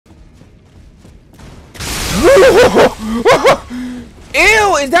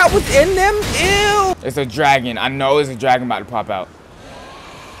Ew, is that what's in them? Ew. It's a dragon. I know it's a dragon about to pop out.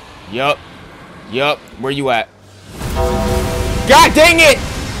 Yup. Yup. Where you at? God dang it!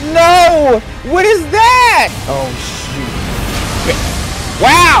 No! What is that? Oh, shoot.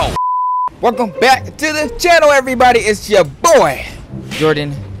 Wow! Welcome back to the channel, everybody. It's your boy,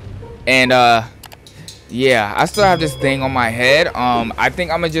 Jordan. And, yeah, I still have this thing on my head. I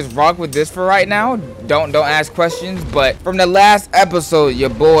think I'm gonna just rock with this for right now. Don't ask questions. But from the last episode, your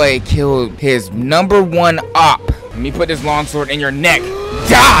boy killed his #1 op. Let me put this longsword in your neck.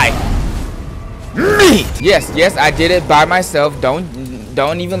 Die! Meat! Yes, I did it by myself.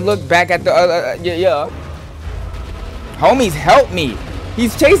 Don't even look back at the other. Yeah. Homies, help me.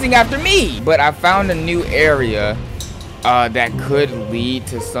 He's chasing after me. But I found a new area that could lead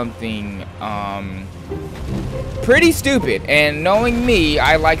to something pretty stupid. And knowing me,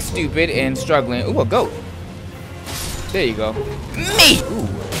 I like stupid and struggling. Ooh, a goat. There you go. Me. Ooh.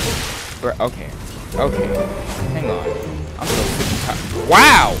 Okay. Hang on. I'm so sick and tired.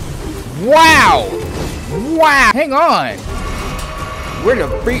 Wow. Hang on. Where the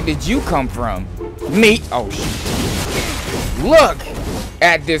freak did you come from? Me. Oh shit. Look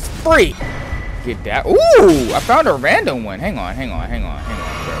at this freak. Get that. Ooh, I found a random one. Hang on, bro.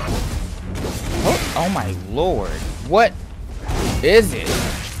 Oh my lord. What is it?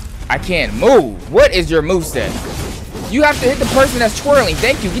 I can't move. What is your moveset? You have to hit the person that's twirling.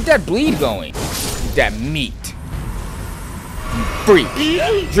 Thank you. Get that bleed going. Get that meat. You freak.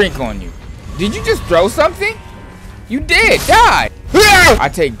 Drink on you. Did you just throw something? You did. Die. I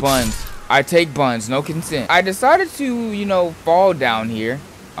take buns. No consent. I decided to, you know, fall down here.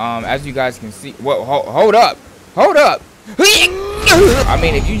 As you guys can see. Whoa, hold up. I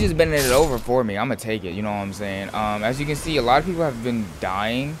mean, if you just bending it over for me, I'm gonna take it. You know what I'm saying? As you can see, a lot of people have been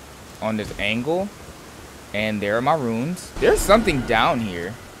dying on this angle, and there are my runes. There's something down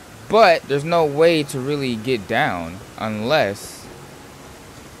here, but there's no way to really get down unless,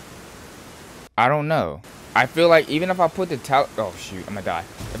 I don't know. I feel like even if I put the oh shoot, I'm gonna die.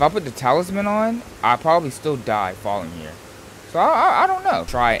 If I put the talisman on, I'll probably still die falling here. So I don't know.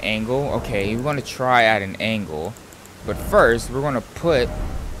 Try angle. Okay, we're gonna try at an angle. But first, we're gonna put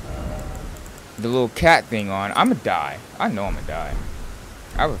the little cat thing on. I'm gonna die. I know I'm gonna die.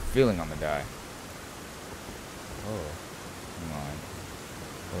 I have a feeling I'm gonna die. Oh, come on.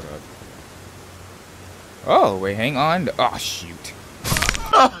 Hold up. Oh, wait, hang on. Oh, shoot.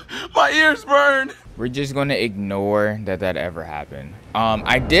 My ears burn. We're just gonna ignore that ever happened.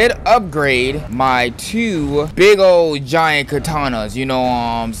 I did upgrade my 2 big old giant katanas, you know what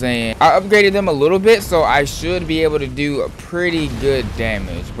I'm saying? I upgraded them a little bit, so I should be able to do a pretty good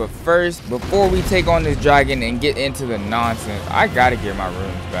damage. But first, before we take on this dragon and get into the nonsense, I gotta get my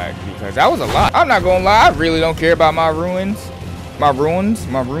runes back because that was a lot. I'm not gonna lie, I really don't care about my runes. My runes.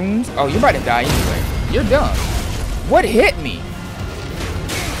 Oh, you're about to die anyway. You're dumb. What hit me?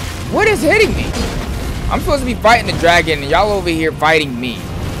 What is hitting me? I'm supposed to be fighting the dragon and y'all over here fighting me.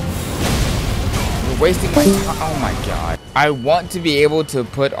 You're wasting my time. Oh my god. I want to be able to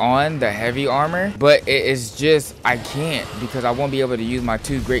put on the heavy armor, but it is just, I can't because I won't be able to use my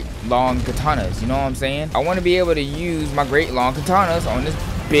 2 great long katanas. You know what I'm saying? I want to be able to use my great long katanas on this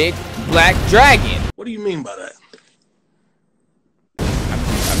big black dragon. What do you mean by that?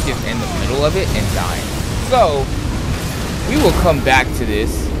 I'm just in the middle of it and dying. So, we will come back to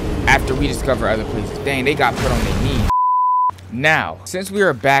this after we discover other places. Dang, they got put on their knees. Now, since we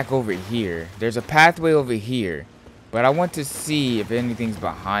are back over here, there's a pathway over here, but I want to see if anything's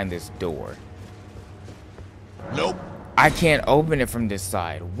behind this door. Nope. I can't open it from this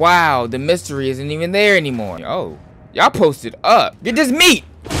side. Wow, the mystery isn't even there anymore. Oh, y'all posted up. Get this meat.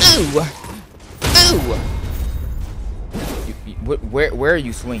 Ooh. Where are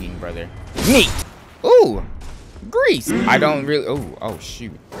you swinging, brother? Meat. Ooh. Grease. I don't really. Oh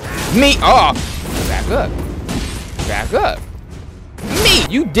shoot. Me. Oh, back up. Me.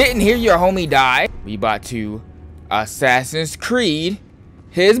 You didn't hear your homie die. We about to Assassin's Creed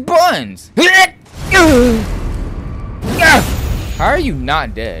his buns. How are you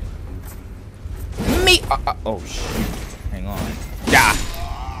not dead? Me. Oh shoot. Hang on. Yeah.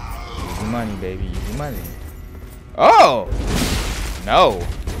 Use your money, baby. Use your money. Oh. No.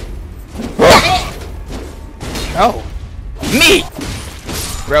 No. Me!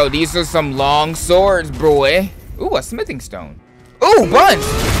 Bro, these are some long swords, boy. Ooh, a smithing stone. Ooh, buns!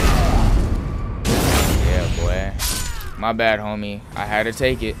 Yeah, boy. My bad, homie. I had to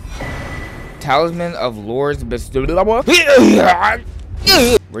take it. Talisman of Lords bestowed.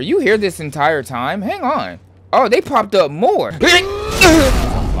 Were you here this entire time? Hang on. Oh, they popped up more.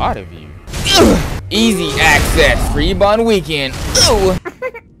 A lot of you. Easy access. Free bun weekend. Ooh.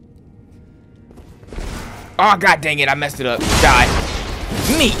 Oh, god dang it. I messed it up. Die.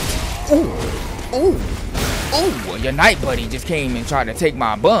 Meat. Ooh. Ooh. Ooh. Your night buddy just came and tried to take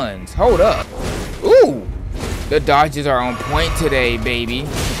my buns. Hold up. Ooh. The dodges are on point today, baby.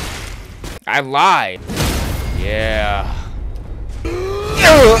 I lied. Yeah.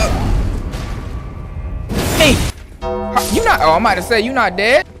 Hey. You not. Oh, I'm about to say, you not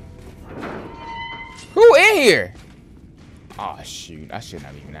dead? Who in here? Oh, shoot. I shouldn't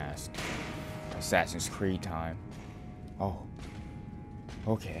have even asked. Assassin's Creed time. Oh.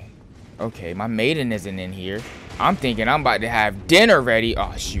 Okay. Okay, my maiden isn't in here. I'm thinking I'm about to have dinner ready.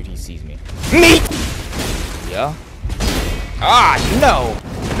 Oh, shoot, he sees me. Meat! Yeah. Ah, no.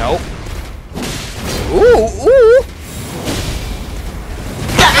 Nope. Ooh, ooh.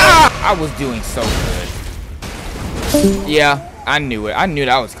 Ah, I was doing so good. Yeah, I knew it. I knew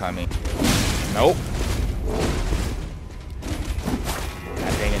that was coming. Nope.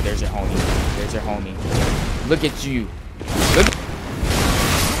 God dang it, there's your homie. There's your homie. Look at you.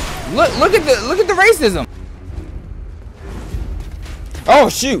 Look at the racism. Oh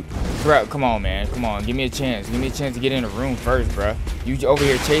shoot. Bro, come on, man. Come on, give me a chance. Give me a chance to get in the room first, bro. You over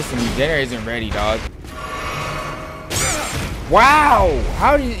here chasing me. Dinner isn't ready, dog. Wow!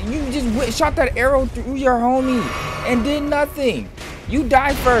 How did you just shot that arrow through your homie and did nothing? You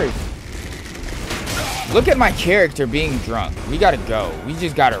died first. Look at my character being drunk. We gotta go. We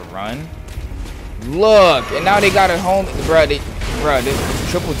just gotta run. Look, and now they got a home, bro. This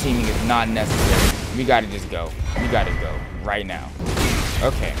triple teaming is not necessary. We gotta just go. We gotta go right now.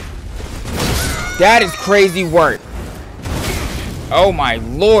 Okay. That is crazy work. Oh my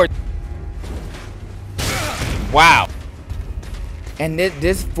lord. Wow. And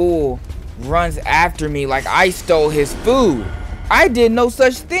this fool runs after me like I stole his food. I did no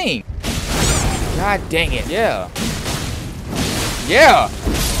such thing. God dang it. Yeah. Yeah.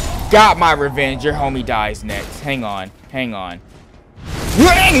 Got my revenge. Your homie dies next. Hang on. Hang on.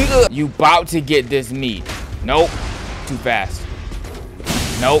 You about to get this meat. Nope. Too fast.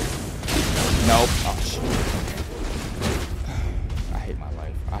 Nope. Nope. Oh, shit. I hate my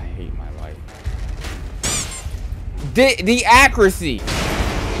life. I hate my life. The accuracy.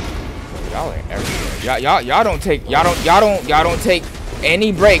 Y'all are everywhere. Y'all don't take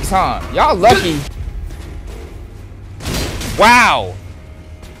any breaks, huh? Y'all lucky. Wow.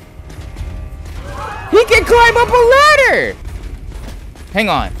 He can climb up a ladder. Hang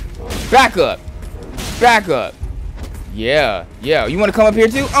on. Back up. Back up. Yeah. Yeah. You want to come up here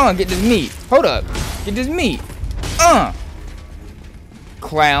too? Get this meat. Hold up. Get this meat.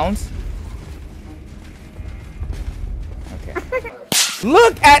 Clowns. Okay.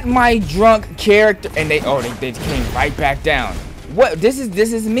 Look at my drunk character. And they came right back down. What? This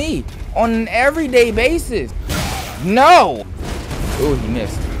is me on an everyday basis. No. Ooh, he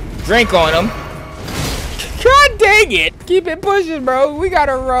missed. Drink on him. God dang it. Keep it pushing, bro. We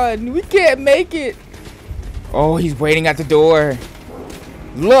gotta run. We can't make it. Oh, he's waiting at the door.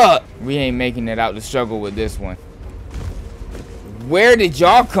 Look. We ain't making it out the struggle with this one. Where did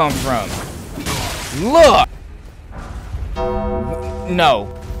y'all come from? Look. No.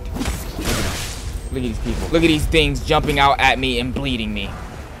 Look at these people. Look at these things jumping out at me and bleeding me.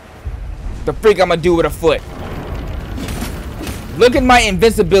 The freak I'm gonna do with a foot? Look at my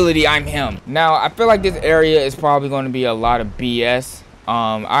invincibility. I'm him. Now, I feel like this area is probably going to be a lot of BS.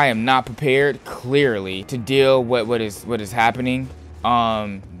 I am not prepared, clearly, to deal with what is happening.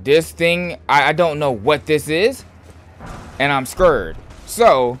 This thing, I don't know what this is, and I'm scared.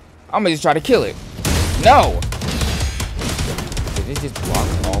 So, I'm gonna just try to kill it. No. Did it just block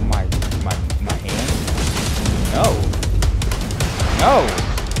all my hands? No. No.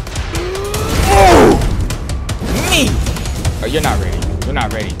 Oh! Me! Oh, you're not ready. You're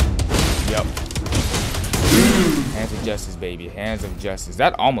not ready. Yep. Hands of justice, baby. Hands of justice.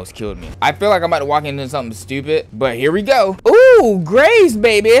 That almost killed me. I feel like I'm about to walk into something stupid, but here we go. Ooh, Grace,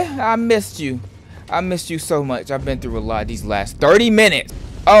 baby. I missed you. I missed you so much. I've been through a lot these last 30 minutes.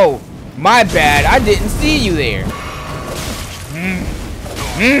 Oh, my bad. I didn't see you there.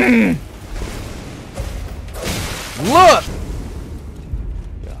 Look.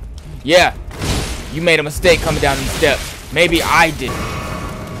 Yeah. You made a mistake coming down these steps. Maybe I didn't.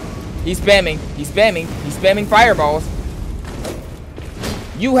 He's spamming. He's spamming. He's spamming fireballs.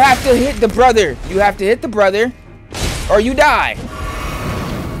 You have to hit the brother. You have to hit the brother, or you die.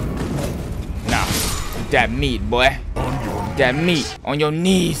 Nah. That meat, boy. That meat. On your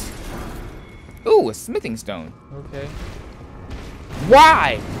knees. Ooh, a smithing stone. Okay.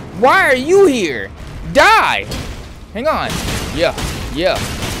 Why? Why are you here? Die. Hang on. Yeah. Yeah.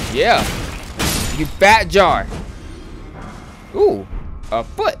 Yeah. You fat jar. Ooh, a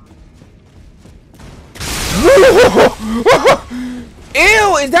foot.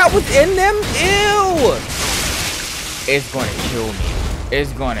 Ew, is that what's in them? Ew. It's gonna kill me.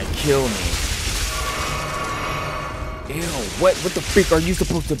 It's gonna kill me. Ew, what the freak are you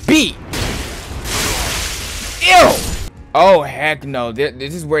supposed to be? Ew. Oh, heck no.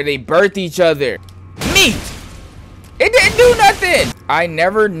 This is where they birth each other. Meat. It didn't do nothing. I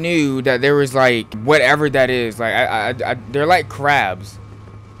never knew that there was like whatever that is. Like they're like crabs.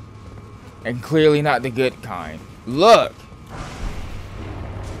 And clearly not the good kind. Look.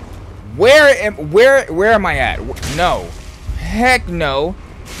 Where am I at? No. Heck no.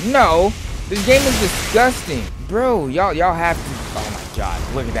 No. This game is disgusting. Bro, y'all have to. Oh my god.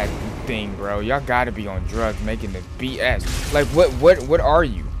 Look at that thing, bro. Y'all gotta be on drugs making this BS. Like what are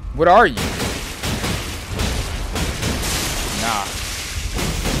you? What are you? Nah.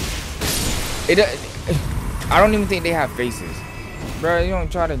 I don't even think they have faces. Bro, you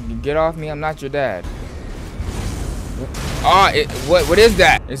don't try to get off me. I'm not your dad. Ah, what is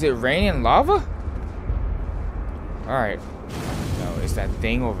that? Is it raining lava? Alright. No, it's that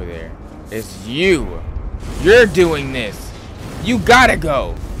thing over there. It's you. You're doing this. You gotta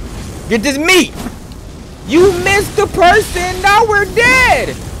go. Get this meat. You missed the person. Now we're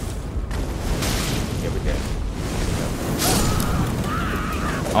dead. Yeah, we're dead.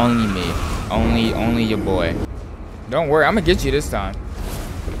 Only me. Only your boy. Don't worry, I'm gonna get you this time.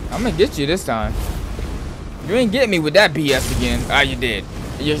 I'm gonna get you this time. You ain't get me with that BS again. Ah, you did.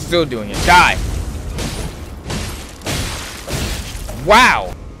 You're still doing it. Die.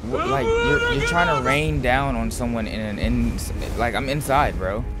 Wow. Like you're trying to rain down on someone like I'm inside,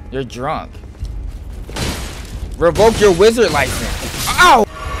 bro. You're drunk. Revoke your wizard license. Ow!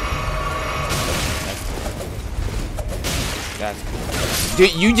 That's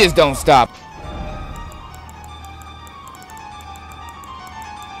dude, you just don't stop.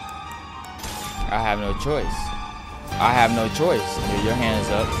 I have no choice. I have no choice. Here, your hands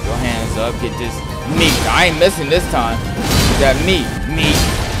up. Your hands up. Get this meat. I ain't missing this time. That meat. Meat.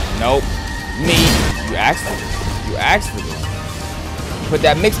 Nope. Meat. You asked for this. You asked for this. Put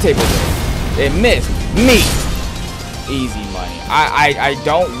that mixtape over there. It missed. Meat. Easy money. I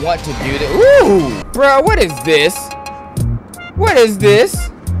don't want to do this. Ooh. Bro, what is this? What is this?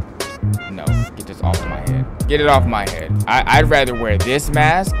 No. Get this off my head. Get it off my head. I'd rather wear this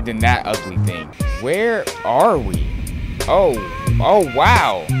mask than that ugly thing. Where are we? Oh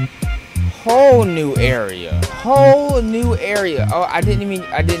wow. Whole new area. Whole new area. Oh, I didn't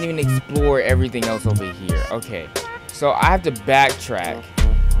even explore everything else over here. Okay. So I have to backtrack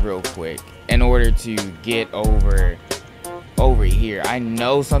real quick in order to get over here. I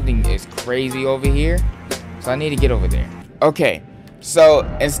know something is crazy over here. So I need to get over there. Okay. So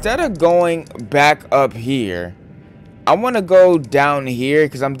instead of going back up here, I want to go down here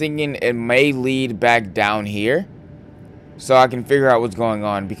because I'm thinking it may lead back down here. So I can figure out what's going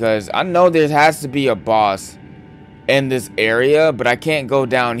on, because I know there has to be a boss in this area, but I can't go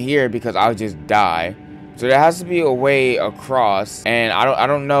down here because I'll just die. So there has to be a way across, and I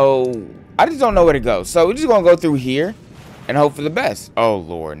don't know. I just don't know where to go. So we're just gonna go through here and hope for the best. Oh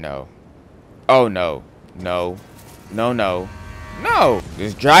Lord, no. Oh no. No. No, no. No.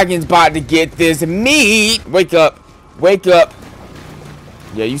 This dragon's about to get this meat. Wake up. Wake up.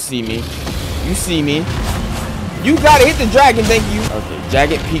 Yeah, you see me. You see me. You gotta hit the dragon, thank you. Okay,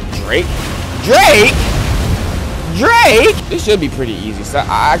 Jagged Peak Drake. Drake? Drake? This should be pretty easy. So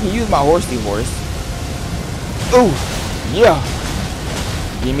I can use my horsey horse. Ooh, yeah.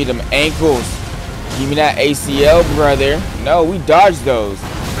 Give me them ankles. Give me that ACL, brother. No, we dodged those.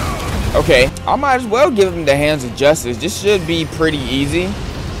 Okay, I might as well give him the hands of justice. This should be pretty easy,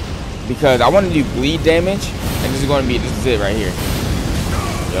 because I want to do bleed damage, and this is it right here.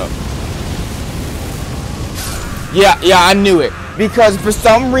 Yup. Yeah, I knew it. Because for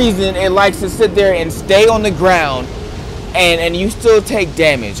some reason, it likes to sit there and stay on the ground, and you still take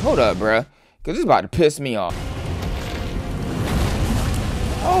damage. Hold up, bruh. Because it's about to piss me off.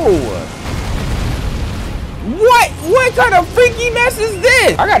 Oh. What kind of freaky mess is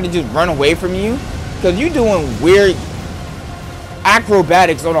this? I got to just run away from you? Because you doing weird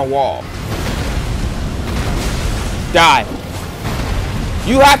acrobatics on a wall. Die.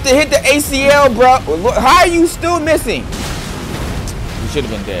 You have to hit the ACL, bro. How are you still missing? You should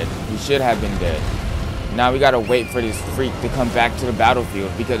have been dead. You should have been dead. Now we gotta wait for this freak to come back to the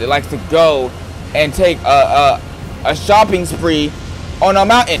battlefield, because it likes to go and take a shopping spree on a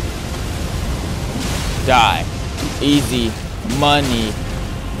mountain. Die. Easy money,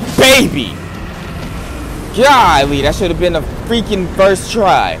 baby. Golly, that should have been a freaking first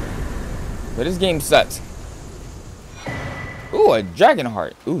try. But this game sucks. Ooh, a dragon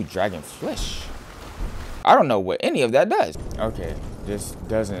heart. Ooh, dragon flesh. I don't know what any of that does. Okay, this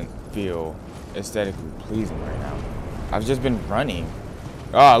doesn't feel aesthetically pleasing right now. I've just been running.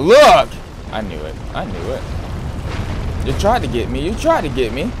 Oh, look! I knew it. I knew it. You tried to get me. You tried to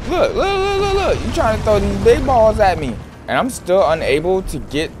get me. Look, look, look, look, look. You trying to throw these big balls at me. And I'm still unable to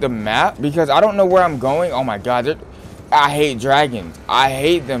get the map because I don't know where I'm going. Oh my God. I hate dragons. I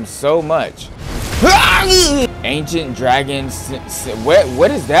hate them so much. Ancient dragons. What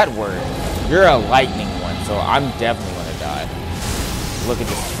is that word? You're a lightning one, so I'm definitely gonna die. Look at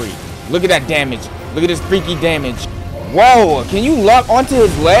this freak. Look at that damage. Look at this freaky damage. Whoa, can you lock onto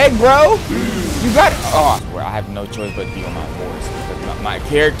his leg, bro? You got, oh, I swear, I have no choice but to be on my horse because my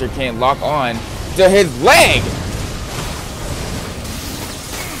character can't lock on to his leg.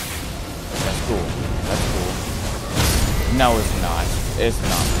 That's cool. That's cool. No, it's not. It's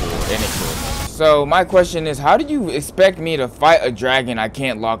not cool. And it killed me. So my question is, how do you expect me to fight a dragon I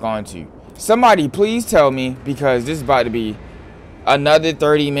can't lock onto? Somebody please tell me, because this is about to be another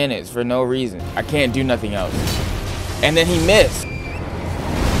 30 minutes for no reason. I can't do nothing else. And then he missed.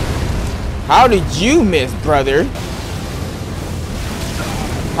 How did you miss, brother?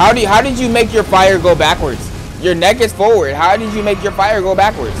 How did you make your fire go backwards? Your neck is forward. How did you make your fire go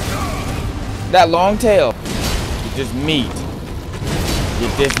backwards? That long tail. You're just meat.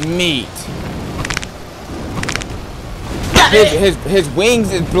 You're just meat. His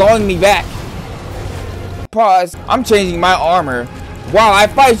wings is blowing me back. Pause. I'm changing my armor while I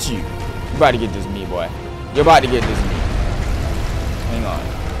fight you. You're about to get this meat, boy. You're about to get this meat. Hang on.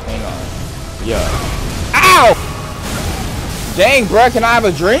 Hang on. Yeah. Ow! Dang, bro, can I have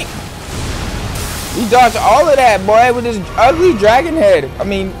a drink? He dodged all of that, boy, with his ugly dragon head. I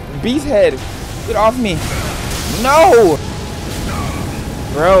mean, beast head. Get off me. No!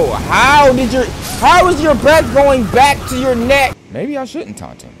 Bro, how is your breath going back to your neck? Maybe I shouldn't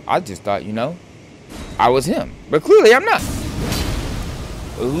taunt him. I just thought, you know, I was him. But clearly I'm not.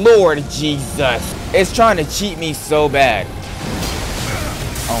 Lord Jesus. It's trying to cheat me so bad.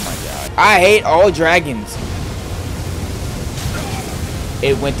 Oh my God. I hate all dragons.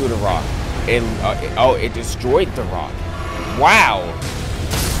 It went through the rock. It destroyed the rock. Wow.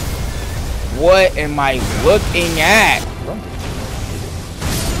 What am I looking at?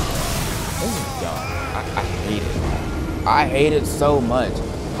 This is dumb. I hate it. I hate it so much.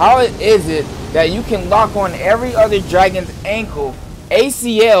 How is it that you can lock on every other dragon's ankle,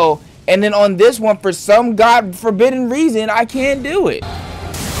 ACL, and then on this one, for some God forbidden reason, I can't do it?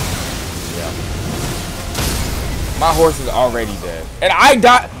 Yeah. My horse is already dead. And I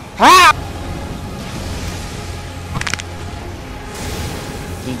died. How?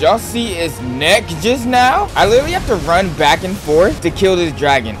 Did y'all see his neck just now? I literally have to run back and forth to kill this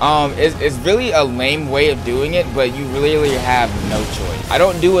dragon. It's really a lame way of doing it, but you really have no choice. I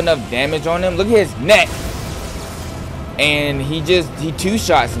don't do enough damage on him. Look at his neck. And he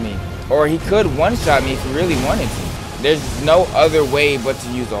two-shots me. Or he could one-shot me if he really wanted to. There's no other way but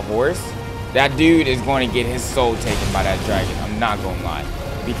to use a horse. That dude is going to get his soul taken by that dragon. I'm not going to lie.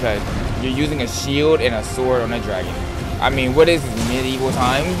 Because you're using a shield and a sword on a dragon. I mean, what is this, medieval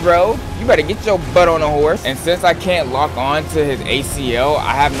times, bro? You better get your butt on a horse. And since I can't lock on to his ACL,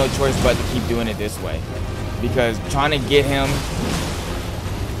 I have no choice but to keep doing it this way. Because trying to get him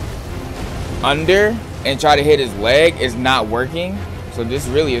under and try to hit his leg is not working. So this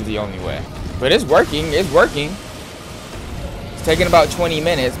really is the only way. But it's working. It's working. It's taking about 20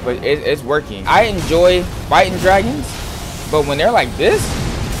 minutes, but it's working. I enjoy fighting dragons, but when they're like this,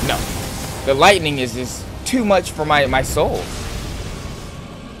 no. The lightning is just too much for my soul.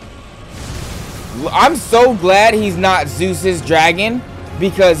 I'm so glad he's not Zeus's dragon,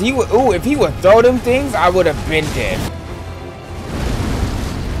 because he would, ooh, if he would throw them things, I would have been dead.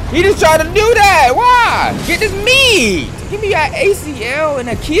 He just tried to do that. Why? Get this meat. Give me that ACL and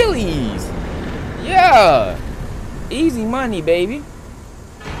Achilles. Yeah. Easy money, baby.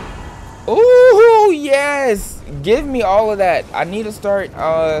 Ooh, yes. Give me all of that. I need to start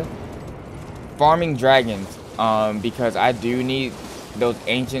farming dragons, because I do need those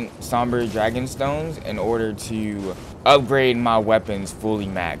ancient somber dragon stones in order to upgrade my weapons fully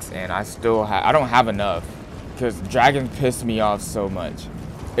max, and I don't have enough because dragons piss me off so much.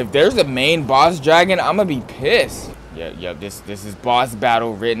 If there's a main boss dragon, I'm gonna be pissed. Yeah, this is boss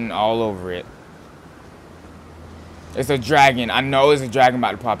battle written all over it. It's a dragon. I know it's a dragon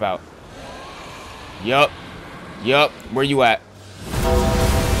about to pop out. Yup. Where you at?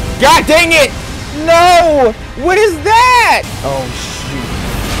 God dang it! No! What is that? Oh,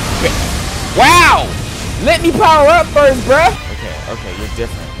 shoot. Wow! Let me power up first, bruh. Okay, you're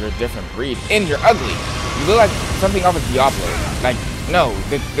different. you're a different breed, and you're ugly. You look like something off of Diablo. Like, no,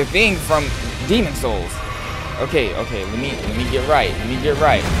 the thing from Demon Souls. Okay, let me get right. Let me get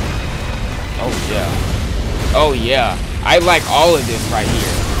right. Oh yeah. Oh yeah. I like all of this right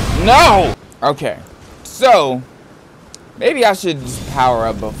here. No! Okay. So maybe I should just power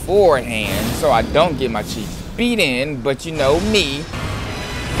up beforehand so I don't get my cheeks beat in, but you know me.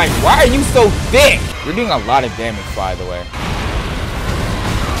 Like, why are you so thick? You're doing a lot of damage, by the way.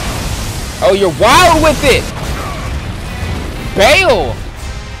 Oh, you're wild with it! Bail!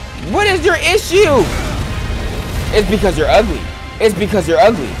 What is your issue? It's because you're ugly. It's because you're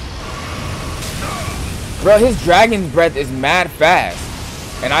ugly. Bro, his dragon's breath is mad fast.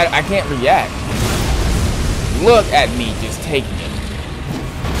 And I can't react. Look at me just taking it.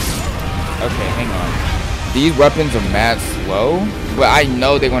 Okay, hang on. These weapons are mad slow, but I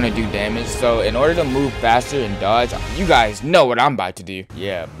know they're gonna do damage. So in order to move faster and dodge, you guys know what I'm about to do.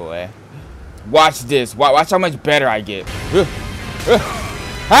 Yeah, boy. Watch this. Watch how much better I get.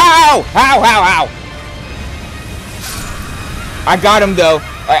 Ow! Ow! I got him though.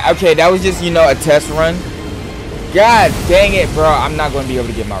 Okay, that was just, you know, a test run. God dang it, bro. I'm not going to be able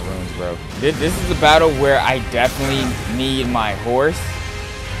to get my runes, bro. This is a battle where I definitely need my horse.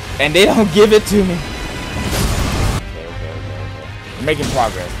 And they don't give it to me. Okay. Making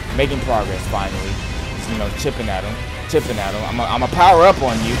progress, finally. Just, you know, chipping at him. I'm a power up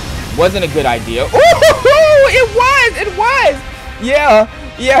on you. Wasn't a good idea. Ooh, it was. Yeah.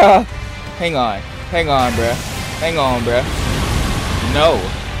 Hang on, bruh. No.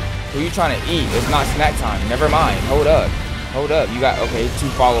 Who you trying to eat? It's not snack time. Never mind. Hold up. You got, okay, 2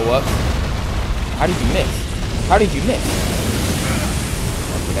 follow-ups. How did you miss? Okay,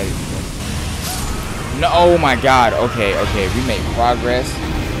 that is good. No, oh my god. Okay, we made progress.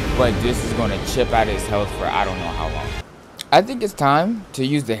 But this is going to chip out his health for I don't know how long. I think it's time to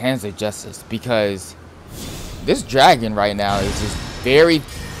use the hands of justice because this dragon right now is just very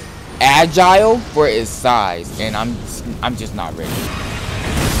agile for its size, and I'm just not ready.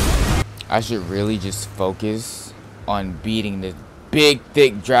 I should really just focus on beating this big,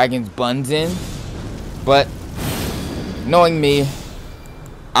 thick dragon's buns in, but knowing me,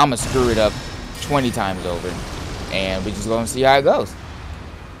 I'ma screw it up 20 times over, and we're just gonna see how it goes.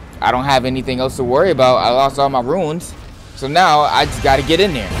 I don't have anything else to worry about. I lost all my runes, so now I just gotta get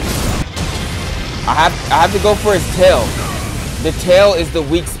in there. I have to go for his tail. The tail is the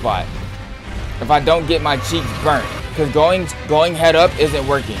weak spot. If I don't get my cheeks burnt, because going head up isn't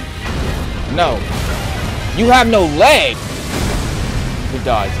working. No, you have no leg. Good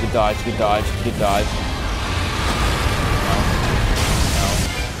dodge.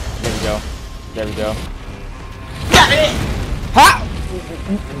 No. There we go. Got it. Ha!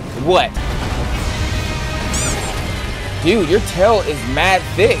 What? Dude, your tail is mad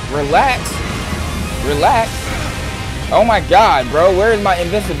thick. Relax. Oh my god, bro. Where is my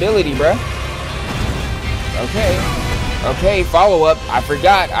invincibility, bro? Okay, follow up. I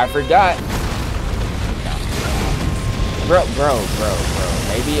forgot. Bro.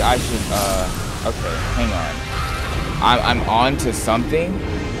 Maybe I should, okay, hang on. I'm on to something,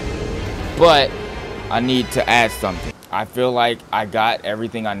 but I need to add something. I feel like I got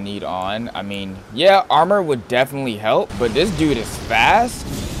everything I need on. I mean, yeah, armor would definitely help, but this dude is fast,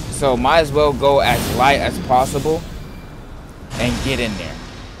 so might as well go as light as possible and get in there.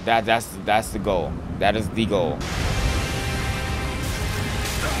 That's the goal. That is the goal.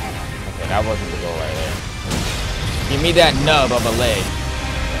 Okay, that wasn't the goal right there. Give me that nub of a leg.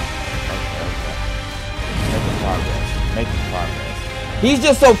 Okay. Making progress. He's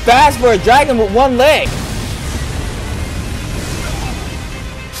just so fast for a dragon with 1 leg.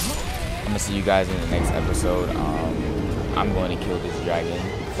 I'm gonna see you guys in the next episode. I'm going to kill this dragon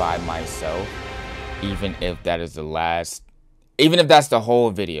by myself, even if that is the last. Even if that's the whole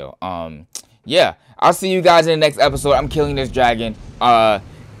video. Yeah, I'll see you guys in the next episode. I'm killing this dragon.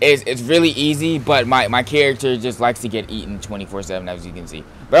 It's really easy, but my character just likes to get eaten 24/7, as you can see.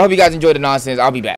 But I hope you guys enjoyed the nonsense. I'll be back.